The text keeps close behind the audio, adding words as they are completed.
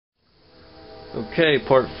Okay,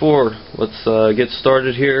 part 4. Let's get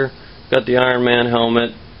started here. Got the Iron Man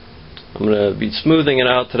helmet. I'm going to be smoothing it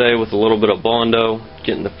out today with a little bit of Bondo,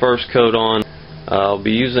 getting the first coat on. I'll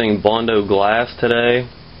be using Bondo-Glass today,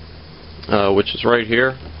 which is right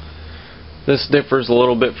here. This differs a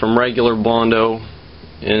little bit from regular Bondo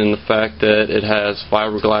in the fact that it has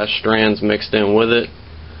fiberglass strands mixed in with it.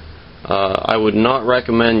 I would not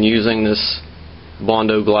recommend using this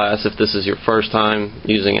Bondo-Glass if this is your first time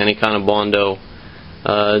using any kind of Bondo,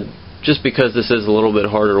 just because this is a little bit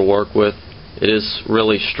harder to work with. It is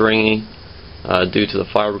really stringy due to the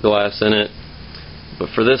fiberglass in it. But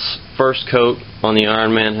for this first coat on the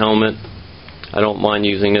Iron Man helmet, I don't mind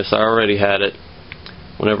using this. I already had it.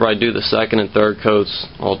 Whenever I do the second and third coats,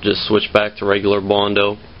 I'll just switch back to regular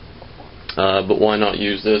Bondo. But why not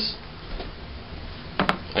use this?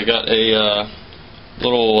 I got a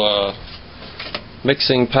little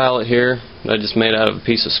mixing palette here that I just made out of a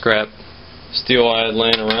piece of scrap steel I had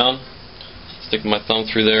laying around. Stick my thumb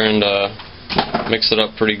through there and mix it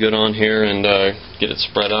up pretty good on here and get it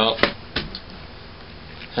spread out.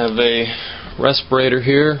 Have a respirator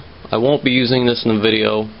here. I won't be using this in the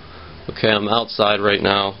video. Okay, I'm outside right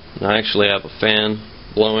now, and I actually have a fan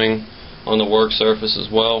blowing on the work surface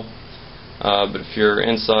as well. But if you're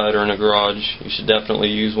inside or in a garage, you should definitely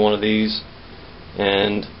use one of these.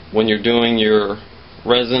 And when you're doing your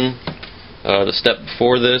resin, the step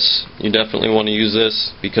before this, you definitely want to use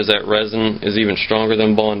this because that resin is even stronger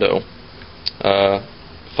than Bondo.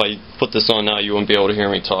 If I put this on now, you won't be able to hear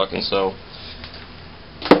me talking, so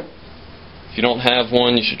if you don't have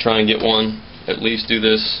one, you should try and get one. At least do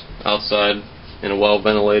this outside in a well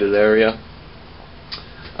ventilated area.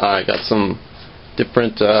 I got some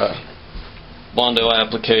different Bondo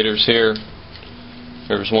applicators here.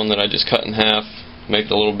 There's one that I just cut in half, make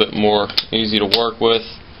it a little bit more easy to work with.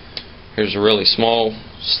 Here's a really small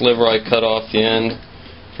sliver I cut off the end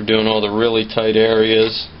for doing all the really tight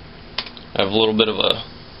areas. I have a little bit of a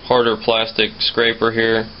harder plastic scraper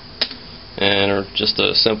here, and or just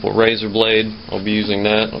a simple razor blade. I'll be using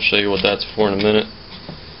that. I'll show you what that's for in a minute.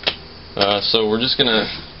 So we're just going to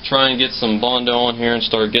try and get some Bondo on here and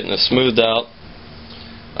start getting it smoothed out.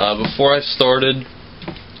 Before I started,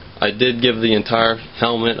 I did give the entire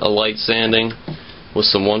helmet a light sanding with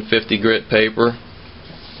some 150 grit paper,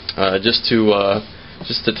 just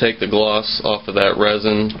to take the gloss off of that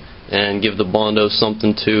resin and give the Bondo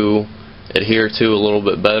something to adhere to a little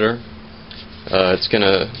bit better. It's going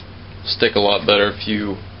to stick a lot better if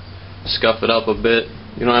you scuff it up a bit.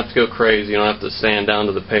 You don't have to go crazy, you don't have to sand down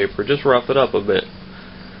to the paper, just rough it up a bit.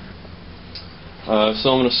 So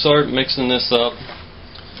I'm going to start mixing this up.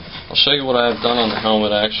 I'll show you what I've done on the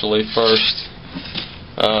helmet actually first.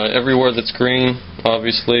 Everywhere that's green,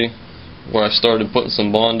 obviously, where I started putting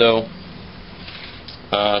some Bondo.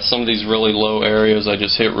 Some of these really low areas I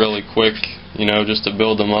just hit really quick, just to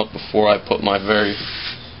build them up before I put my very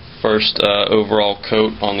first overall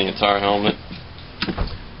coat on the entire helmet.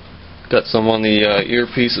 Got some on the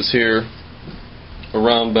earpieces here,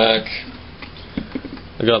 around back.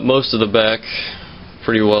 I got most of the back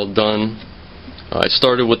pretty well done. I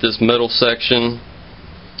started with this middle section.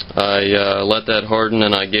 I let that harden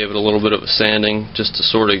and I gave it a little bit of a sanding just to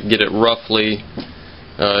sort of get it roughly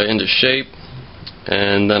into shape,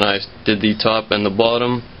 and then I did the top and the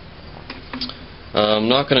bottom. I'm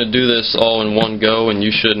not going to do this all in one go, and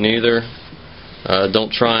you shouldn't either.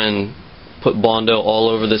 Don't try and put Bondo all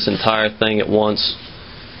over this entire thing at once,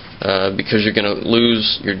 because you're going to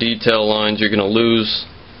lose your detail lines, you're going to lose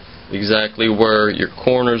exactly where your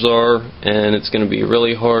corners are, and it's going to be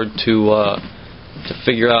really hard to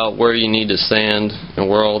figure out where you need to sand and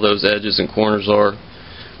where all those edges and corners are.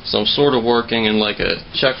 So I'm sort of working in like a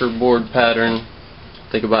checkerboard pattern.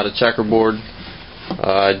 Think about a checkerboard.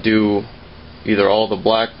 I do either all the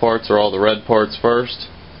black parts or all the red parts first.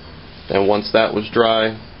 Then once that was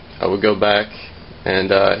dry, I would go back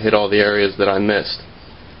and hit all the areas that I missed.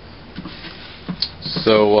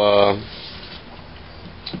 So,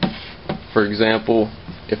 for example,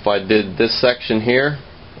 if I did this section here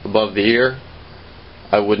above the ear,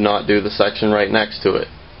 I would not do the section right next to it.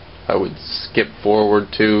 I would skip forward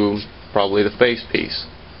to probably the face piece.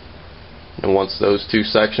 And once those two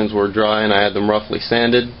sections were dry and I had them roughly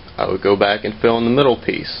sanded, I would go back and fill in the middle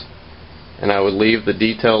piece. And I would leave the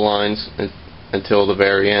detail lines until the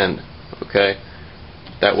very end. Okay?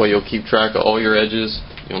 That way you'll keep track of all your edges.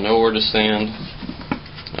 You'll know where to sand.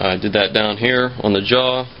 I did that down here on the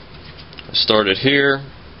jaw. I started here.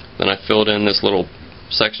 Then I filled in this little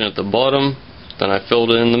section at the bottom. Then I filled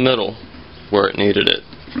it in the middle where it needed it.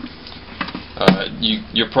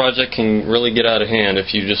 Your project can really get out of hand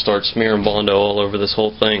if you just start smearing Bondo all over this whole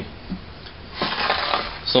thing.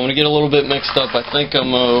 So I'm going to get a little bit mixed up. I think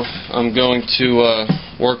I'm going to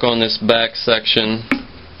work on this back section.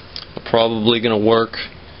 I'm probably going to work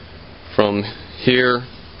from here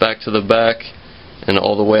back to the back and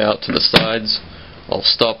all the way out to the sides. I'll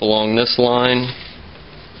stop along this line.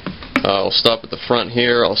 I'll stop at the front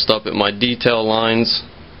here. I'll stop at my detail lines,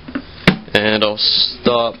 and I'll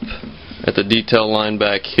stop at the detail line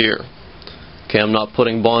back here. Okay, I'm not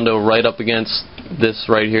putting Bondo right up against this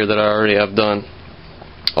right here that I already have done.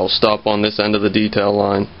 I'll stop on this end of the detail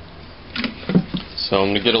line. So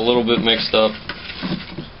I'm going to get a little bit mixed up.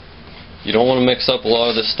 You don't want to mix up a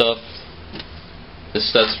lot of this stuff. This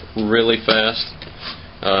sets really fast.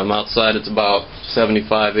 Outside it's about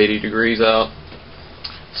 75-80 degrees out.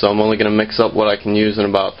 So I'm only going to mix up what I can use in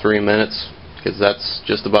about 3 minutes, because that's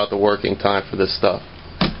just about the working time for this stuff.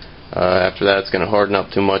 After that, it's going to harden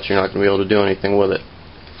up too much. You're not going to be able to do anything with it.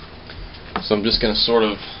 So I'm just going to sort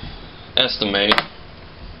of estimate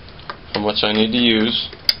how much I need to use.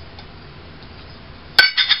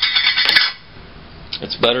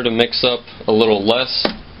 It's better to mix up a little less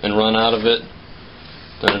and run out of it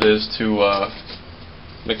than it is to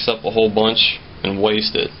mix up a whole bunch and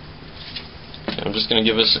waste it. Okay, I'm just going to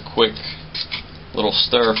give this a quick little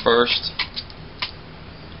stir first.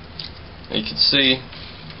 And you can see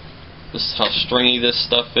this is how stringy this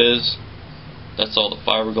stuff is. That's all the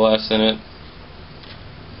fiberglass in it.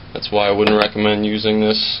 That's why I wouldn't recommend using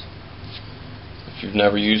this if you've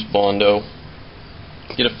never used Bondo.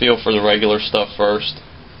 Get a feel for the regular stuff first.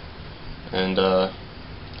 And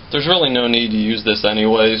there's really no need to use this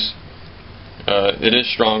anyways. It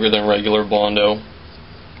is stronger than regular Bondo,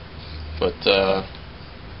 but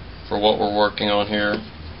for what we're working on here,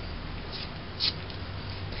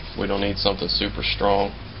 we don't need something super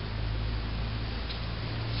strong.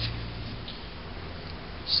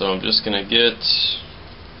 So I'm just going to get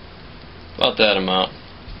about that amount.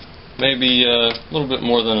 Maybe a little bit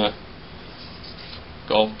more than a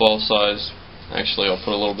golf ball size. Actually, I'll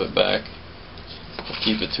put a little bit back. I'll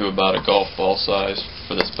keep it to about a golf ball size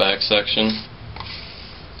for this back section.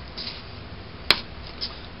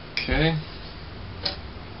 Okay.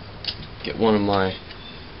 Get one of my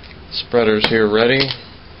spreaders here ready.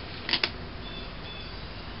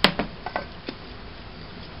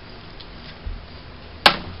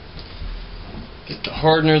 Get the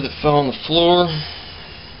hardener that fell on the floor.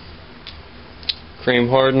 Cream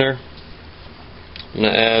hardener. I'm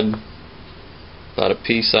going to add about a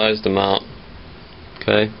pea-sized amount.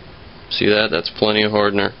 Okay, see that? That's plenty of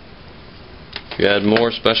hardener. If you add more,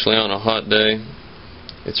 especially on a hot day,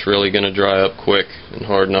 it's really going to dry up quick and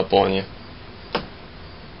harden up on you.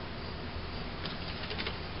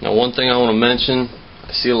 Now, one thing I want to mention,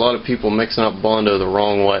 I see a lot of people mixing up Bondo the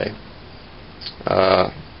wrong way.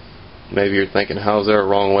 Maybe you're thinking, how's there a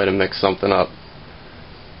wrong way to mix something up?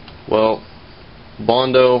 Well,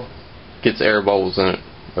 Bondo gets air bubbles in it,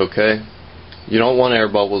 okay? You don't want air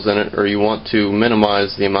bubbles in it, or you want to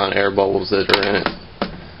minimize the amount of air bubbles that are in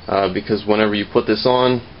it. Because whenever you put this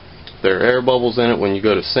on, there are air bubbles in it. When you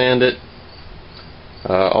go to sand it,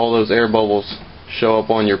 all those air bubbles show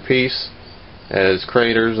up on your piece as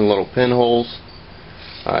craters and little pinholes.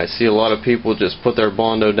 I see a lot of people just put their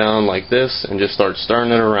Bondo down like this and just start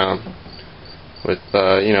stirring it around with,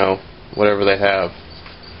 you know, whatever they have.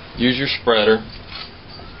 Use your spreader.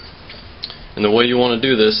 And the way you want to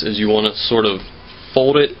do this is you want to sort of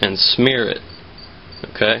fold it and smear it.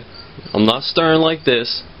 Okay? I'm not stirring like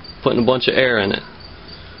this, putting a bunch of air in it.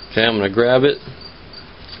 Okay, I'm going to grab it,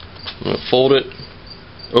 I'm going to fold it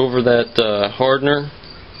over that hardener,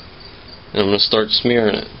 and I'm going to start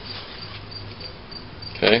smearing it.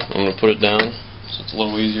 Okay, I'm going to put it down so it's a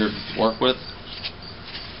little easier to work with.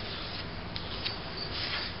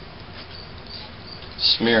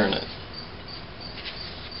 Smearing it.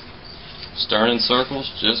 Stirring in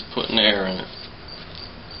circles, just putting air in it.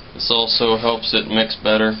 This also helps it mix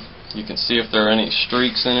better. You can see if there are any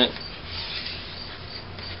streaks in it.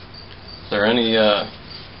 If there are any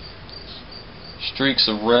streaks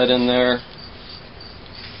of red in there,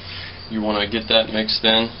 you want to get that mixed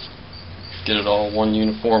in. Get it all one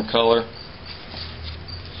uniform color.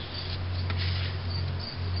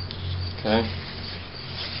 Okay.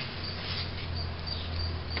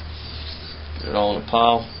 Get it all in a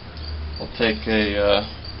pile. I'll take a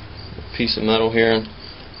piece of metal here and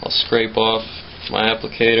I'll scrape off my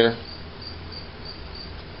applicator.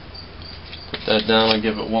 Put that down and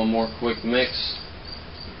give it one more quick mix.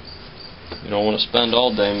 You don't want to spend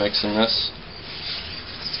all day mixing this.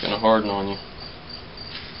 It's going to harden on you.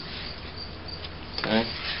 Okay.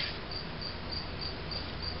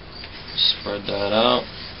 Spread that out.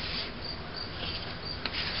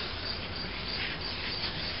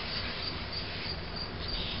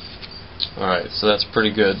 Alright, so that's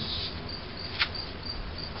pretty good.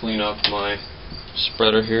 Clean up my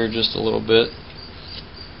spreader here just a little bit.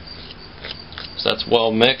 So that's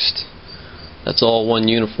well mixed. That's all one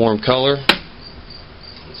uniform color.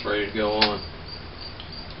 It's ready to go on.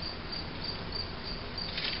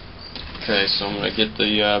 Okay, so I'm going to get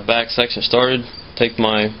the back section started. Take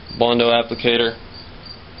my Bondo applicator.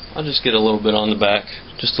 I'll just get a little bit on the back,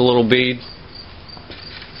 just a little bead.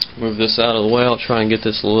 Move this out of the way. I'll try and get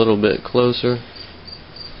this a little bit closer.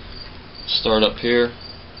 Start up here.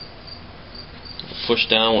 Push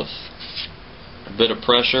down with a bit of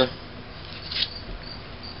pressure.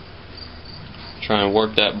 Try and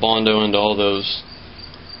work that Bondo into all those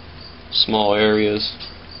small areas.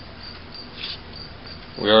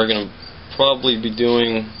 We are going to probably be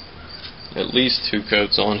doing at least 2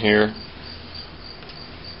 coats on here.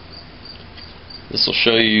 This will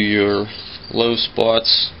show you your low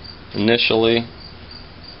spots initially,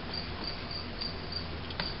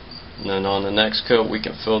 and then on the next coat we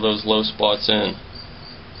can fill those low spots in.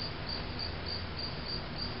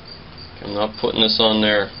 I'm not putting this on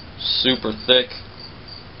there super thick.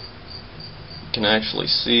 You can actually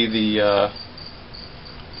see the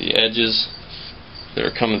edges that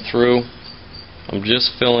are coming through. I'm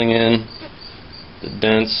just filling in the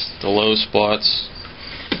dents, the low spots,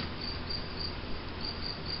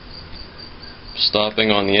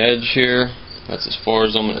 stopping on the edge here. That's as far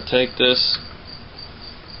as I'm going to take this.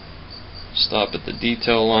 Stop at the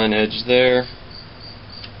detail line edge there.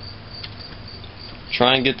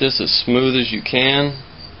 Try and get this as smooth as you can.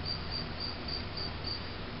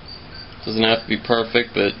 Doesn't have to be perfect,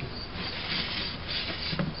 but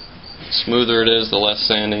the smoother it is, the less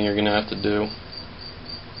sanding you're going to have to do.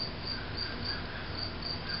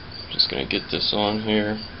 Just going to get this on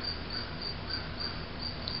here.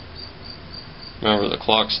 Remember, the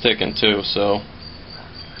clock's ticking too, so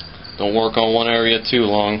don't work on one area too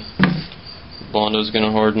long. The Bondo's going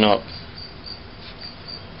to harden up.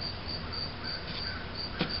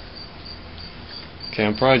 Okay,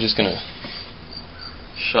 I'm probably just going to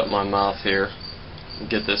shut my mouth here and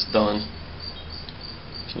get this done.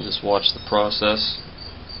 You can just watch the process.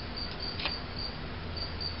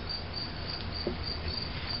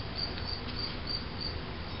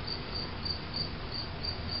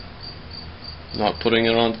 Not putting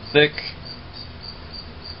it on thick,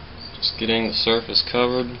 just getting the surface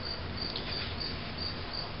covered.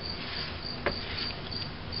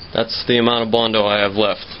 That's the amount of Bondo I have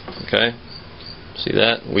left. Okay, see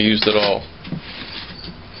that? We used it all.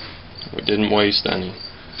 We didn't waste any.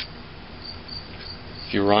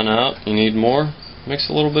 If you run out, you need more, mix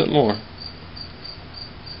a little bit more.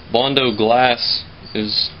 Bondo-Glass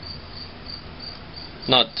is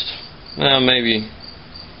not, maybe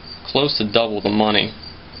close to double the money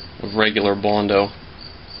of regular Bondo,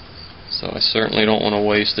 so I certainly don't want to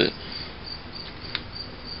waste it.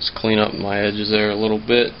 Just clean up my edges there a little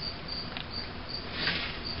bit.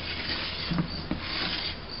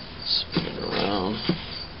 Spin it around.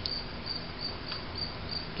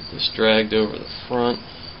 Get this dragged over the front.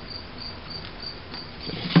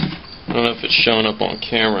 I don't know if it's showing up on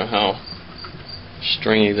camera how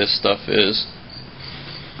stringy this stuff is,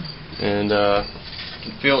 and you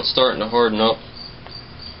can feel it starting to harden up.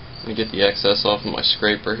 Let me get the excess off of my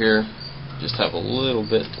scraper here. Just have a little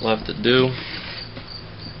bit left to do.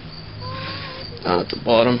 Down at the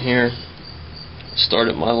bottom here. Start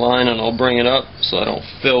at my line and I'll bring it up so I don't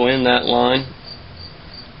fill in that line.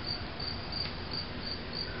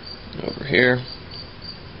 Over here.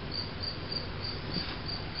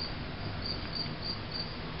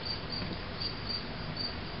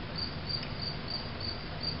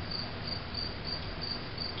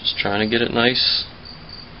 Just trying to get it nice,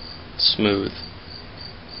 smooth.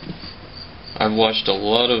 I've watched a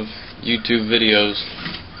lot of YouTube videos,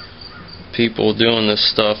 people doing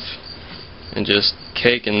this stuff and just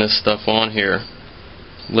caking this stuff on here,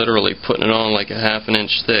 literally putting it on like a ½ an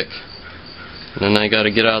inch thick. And then they got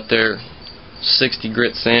to get out there 60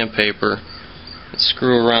 grit sandpaper and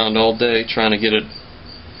screw around all day trying to get it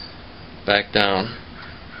back down.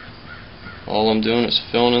 All I'm doing is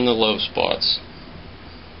filling in the low spots.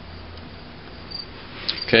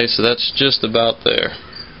 Okay, so that's just about there.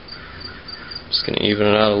 Just going to even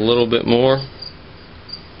it out a little bit more.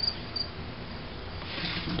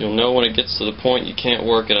 You'll know when it gets to the point you can't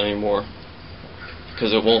work it anymore,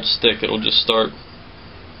 because it won't stick. It'll just start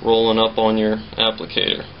rolling up on your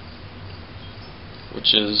applicator,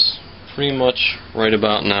 which is pretty much right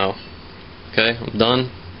about now. Okay, I'm done.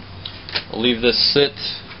 I'll leave this sit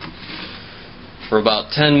for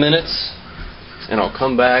about 10 minutes and I'll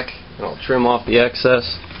come back and I'll trim off the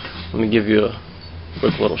excess. Let me give you a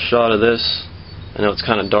Quick little shot of this. I know it's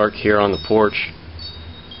kind of dark here on the porch.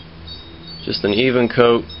 Just an even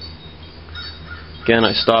coat. Again,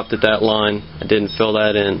 I stopped at that line. I didn't fill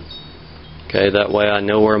that in. Okay, that way I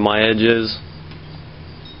know where my edge is.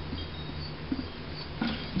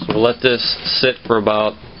 So we'll let this sit for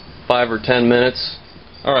about 5 or 10 minutes.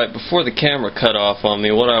 Alright, before the camera cut off on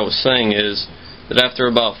me, what I was saying is that after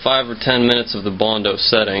about 5 or 10 minutes of the Bondo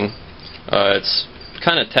setting, it's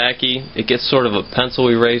kind of tacky. It gets sort of a pencil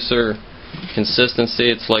eraser consistency.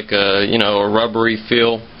 It's like a, you know, a rubbery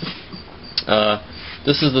feel.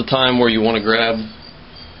 This is the time where you want to grab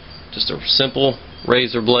just a simple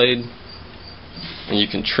razor blade and you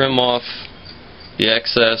can trim off the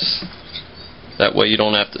excess. That way you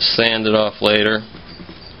don't have to sand it off later.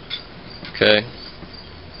 Okay.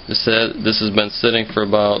 This has been sitting for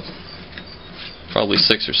about probably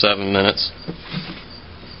 6 or 7 minutes.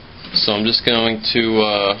 So I'm just going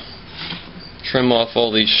to trim off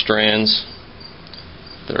all these strands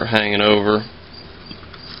that are hanging over.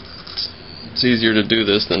 It's easier to do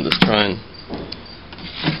this than to try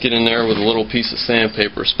and get in there with a little piece of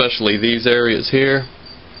sandpaper, especially these areas here,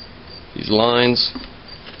 these lines.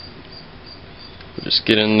 We'll just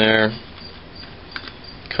get in there,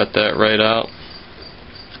 cut that right out,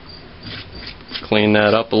 clean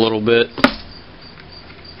that up a little bit.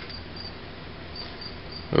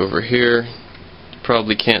 Over here, you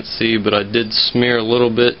probably can't see, but I did smear a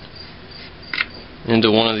little bit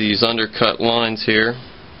into one of these undercut lines here.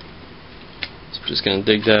 So I'm just going to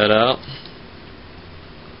dig that out.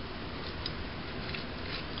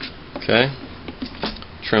 Okay.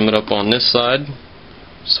 Trim it up on this side.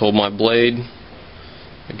 Just hold my blade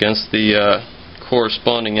against the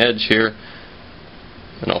corresponding edge here,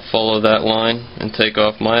 and I'll follow that line and take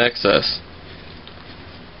off my excess.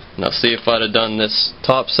 Now see, if I'd have done this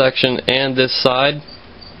top section and this side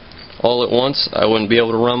all at once, I wouldn't be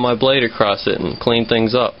able to run my blade across it and clean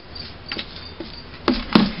things up.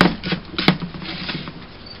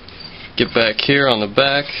 Get back here on the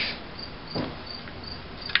back,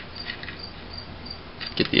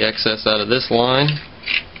 get the excess out of this line.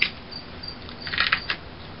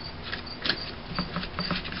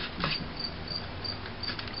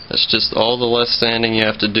 That's just all the less sanding you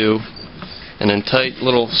have to do. And in tight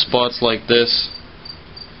little spots like this,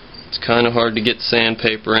 it's kind of hard to get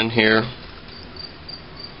sandpaper in here.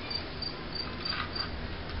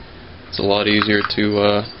 It's a lot easier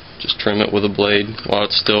to just trim it with a blade while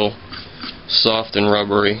it's still soft and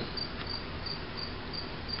rubbery.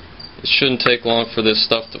 It shouldn't take long for this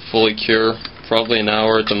stuff to fully cure, probably an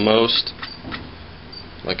hour at the most.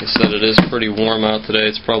 Like I said, it is pretty warm out today.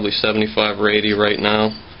 It's probably 75 or 80 right now.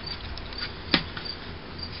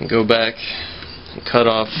 You can go back and cut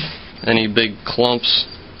off any big clumps.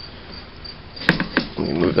 Let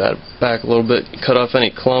me move that back a little bit. Cut off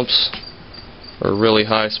any clumps or really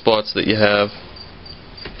high spots that you have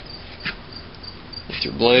with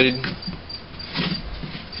your blade.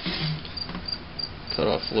 Cut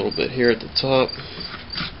off a little bit here at the top.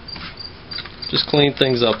 Just clean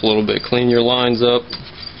things up a little bit. Clean your lines up.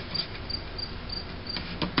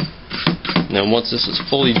 Now once this is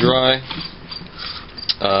fully dry,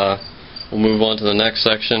 we'll move on to the next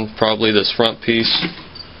section, probably this front piece,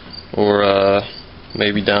 or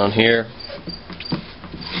maybe down here.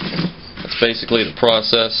 That's basically the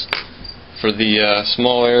process. For the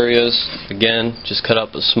small areas, again, just cut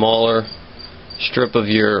up a smaller strip of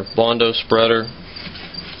your Bondo spreader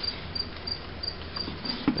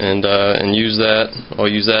and use that. I'll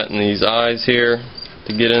use that in these eyes here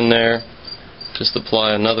to get in there. Just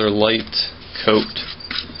apply another light coat.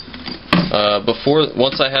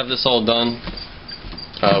 Once I have this all done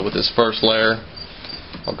with this first layer,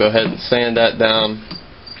 I'll go ahead and sand that down,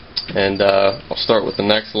 and I'll start with the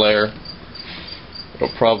next layer.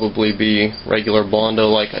 It'll probably be regular Bondo,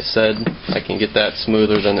 like I said. I can get that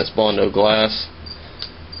smoother than this Bondo-Glass,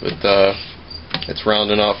 but it's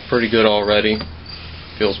rounding off pretty good already.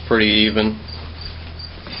 Feels pretty even.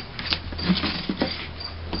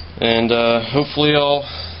 And hopefully I'll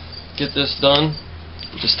get this done.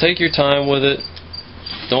 Just take your time with it.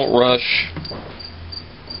 Don't rush,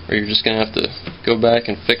 or you're just going to have to go back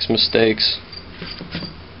and fix mistakes.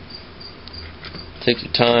 Take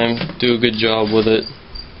your time, do a good job with it.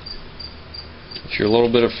 If you're a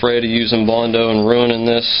little bit afraid of using Bondo and ruining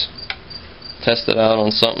this, test it out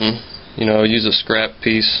on something. You know, use a scrap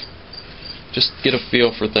piece. Just get a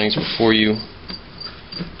feel for things before you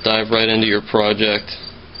dive right into your project.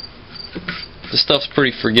 This stuff's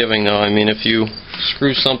pretty forgiving though. I mean, if you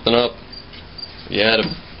screw something up, you add a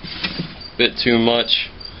bit too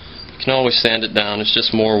much, you can always sand it down. It's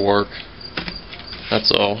just more work.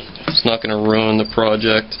 That's all. It's not going to ruin the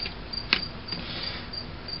project.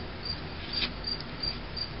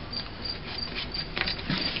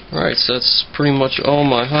 Alright, so that's pretty much all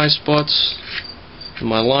my high spots.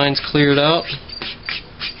 My lines cleared out.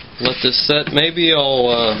 Let this set. Maybe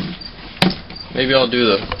I'll do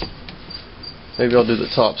the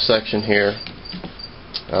top section here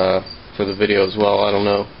for the video as well. I don't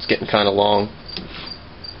know. It's getting kind of long,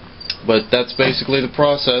 but that's basically the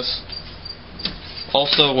process.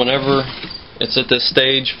 Also, whenever it's at this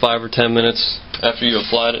stage, 5 or 10 minutes after you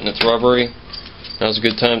applied it and it's rubbery, now's a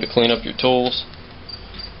good time to clean up your tools.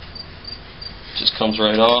 Just comes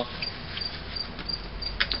right off.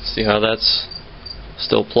 See how that's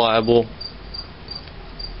still pliable?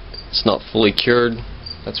 It's not fully cured.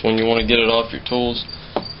 That's when you want to get it off your tools.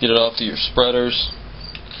 Get it off to your spreaders.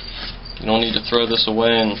 You don't need to throw this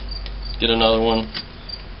away and get another one.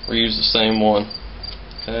 Reuse the same one.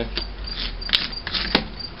 Okay.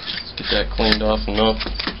 Let's get that cleaned off enough.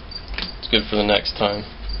 It's good for the next time.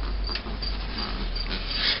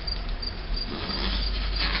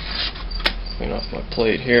 Clean off my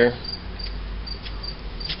plate here.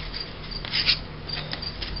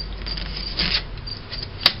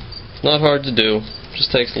 Not hard to do,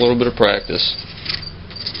 just takes a little bit of practice.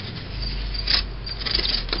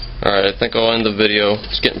 Alright, I think I'll end the video.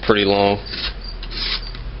 It's getting pretty long.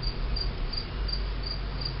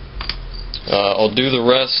 I'll do the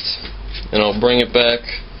rest and I'll bring it back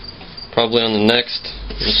probably on the next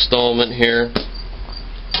installment here.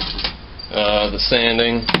 The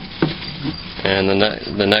sanding and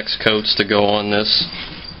the next coats to go on this.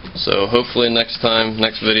 So hopefully next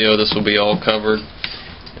video, this will be all covered.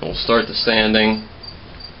 And we'll start the sanding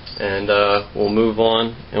and we'll move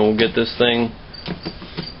on and we'll get this thing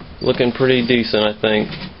looking pretty decent, I think.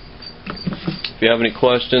 If you have any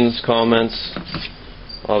questions, comments,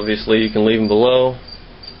 obviously you can leave them below.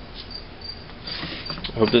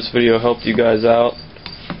 I hope this video helped you guys out.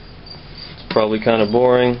 It's probably kind of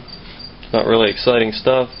boring, not really exciting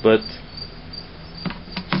stuff, but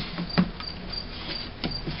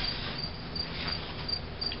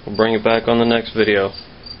we'll bring it back on the next video.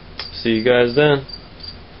 See you guys then.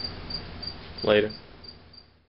 Later.